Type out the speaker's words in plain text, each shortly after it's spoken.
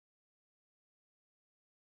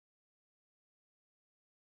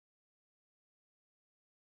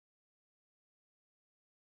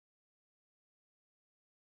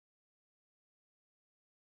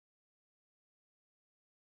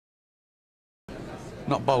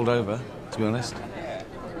Not bowled over, to be honest.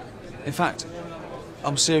 In fact,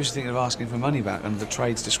 I'm seriously thinking of asking for money back under the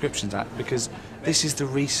Trades Descriptions Act because this is the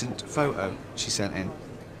recent photo she sent in.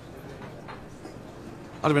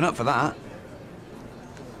 I'd have been up for that.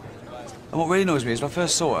 And what really annoys me is when I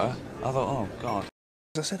first saw her, I thought, oh, God.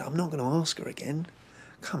 As I said, I'm not going to ask her again.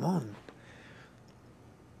 Come on.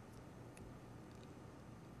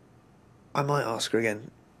 I might ask her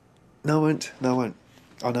again. No, I won't. No, I won't.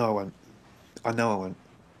 I know I won't. I know I won't.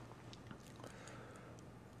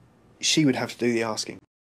 She would have to do the asking.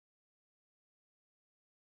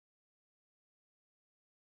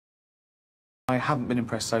 I haven't been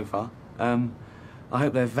impressed so far. I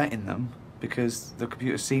hope they're vetting them because the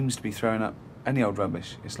computer seems to be throwing up any old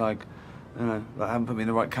rubbish. It's like, you know, they haven't put me in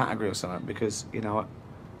the right category or something because, you know,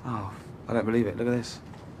 I don't believe it. Look at this.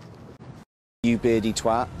 You beardy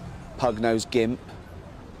twat, pug-nosed gimp,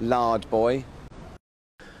 lard boy.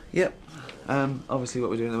 Yep. Obviously what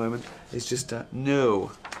we're doing at the moment is just,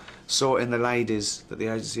 sorting the ladies that the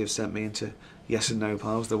agency have sent me into yes and no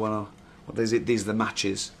piles. These are the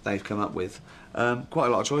matches they've come up with. Quite a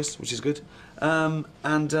lot of choice, which is good.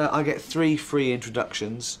 I get 3 free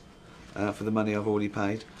introductions for the money I've already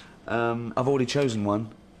paid. I've already chosen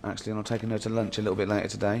one, actually, and I'll take her to lunch a little bit later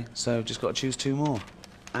today, so just got to choose 2 more.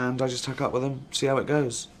 And I just hook up with them, see how it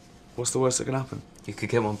goes. What's the worst that can happen? You could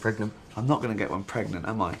get one pregnant. I'm not going to get one pregnant,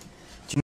 am I?